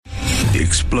The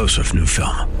explosive new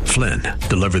film, Flynn,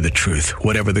 Deliver the Truth,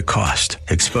 Whatever the Cost,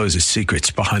 exposes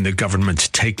secrets behind the government's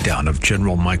takedown of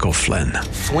General Michael Flynn.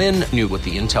 Flynn knew what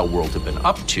the intel world had been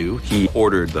up to. He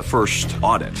ordered the first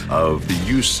audit of the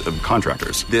use of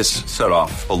contractors. This set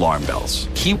off alarm bells.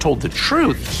 He told the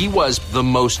truth. He was the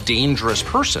most dangerous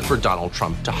person for Donald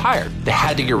Trump to hire. They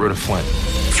had to get rid of Flynn.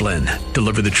 Flynn,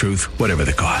 Deliver the Truth, Whatever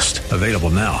the Cost. Available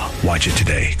now. Watch it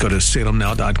today. Go to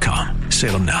salemnow.com.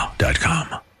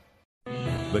 salemnow.com.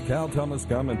 The Cal Thomas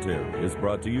Commentary is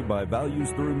brought to you by Values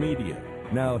Through Media.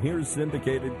 Now here's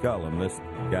syndicated columnist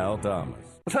Cal Thomas.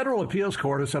 The Federal Appeals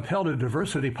Court has upheld a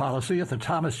diversity policy at the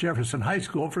Thomas Jefferson High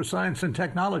School for Science and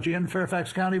Technology in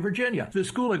Fairfax County, Virginia. The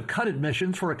school had cut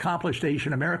admissions for accomplished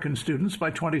Asian American students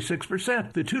by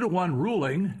 26%. The 2-to-1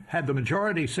 ruling had the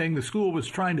majority saying the school was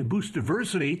trying to boost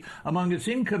diversity among its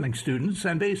incoming students,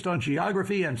 and based on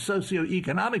geography and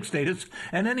socioeconomic status,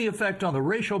 and any effect on the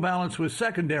racial balance was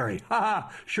secondary.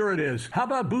 Sure it is. How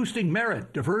about boosting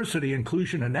merit? Diversity,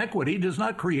 inclusion, and equity does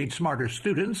not create smarter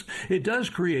students. It does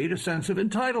create a sense of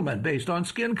entitlement based on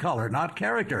skin color, not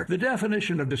character. The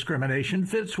definition of discrimination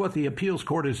fits what the appeals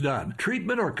court has done.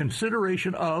 Treatment or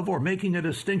consideration of or making a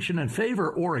distinction in favor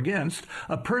or against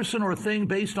a person or thing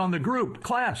based on the group,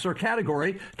 class, or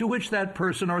category to which that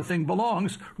person or thing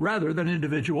belongs rather than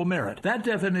individual merit. That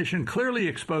definition clearly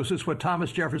exposes what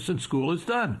Thomas Jefferson School has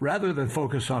done. Rather than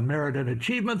focus on merit and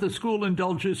achievement, the school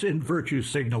indulges in virtue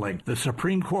signaling. The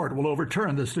Supreme Court will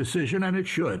overturn this decision, and it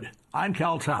should. I'm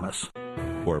Cal Thomas.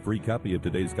 For a free copy of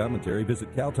today's commentary,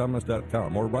 visit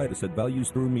calthomas.com or write us at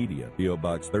Values Through Media, P.O.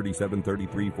 Box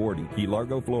 373340, Key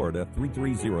Largo, Florida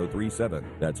 33037.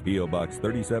 That's P.O. Box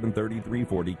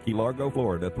 373340, Key Largo,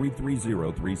 Florida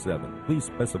 33037. Please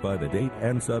specify the date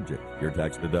and subject. Your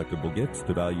tax-deductible gifts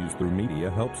to Values Through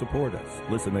Media help support us.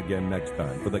 Listen again next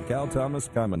time for the Cal Thomas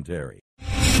Commentary.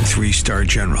 3-star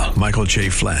General Michael J.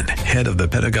 Flynn, head of the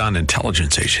Pentagon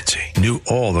Intelligence Agency, knew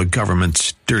all the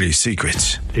government's dirty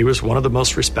secrets. He was one of the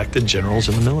most respected generals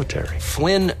in the military.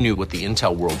 Flynn knew what the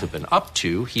intel world had been up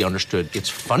to. He understood its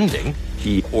funding.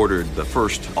 He ordered the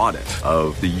first audit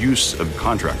of the use of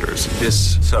contractors.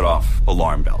 This set off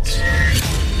alarm bells.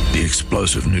 The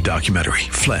explosive new documentary,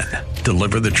 Flynn,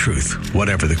 Deliver the Truth,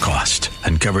 Whatever the Cost,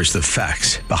 uncovers the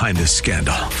facts behind this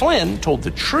scandal. Flynn told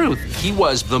the truth. He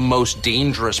was the most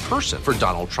dangerous person for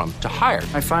Donald Trump to hire.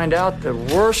 I find out the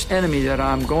worst enemy that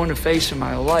I'm going to face in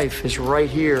my life is right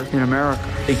here in America.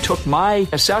 They took my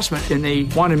assessment and they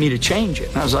wanted me to change it.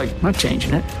 And I was like, I'm not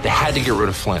changing it. They had to get rid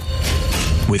of Flynn.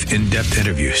 With in-depth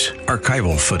interviews,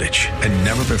 archival footage, and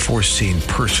never-before-seen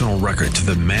personal records of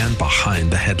the man behind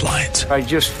the headlines. I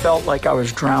just felt like I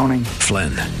was drowning.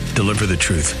 Flynn, Deliver the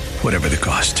Truth, Whatever the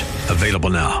Cost.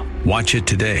 Available now. Watch it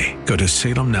today. Go to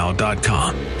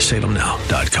salemnow.com.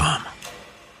 salemnow.com.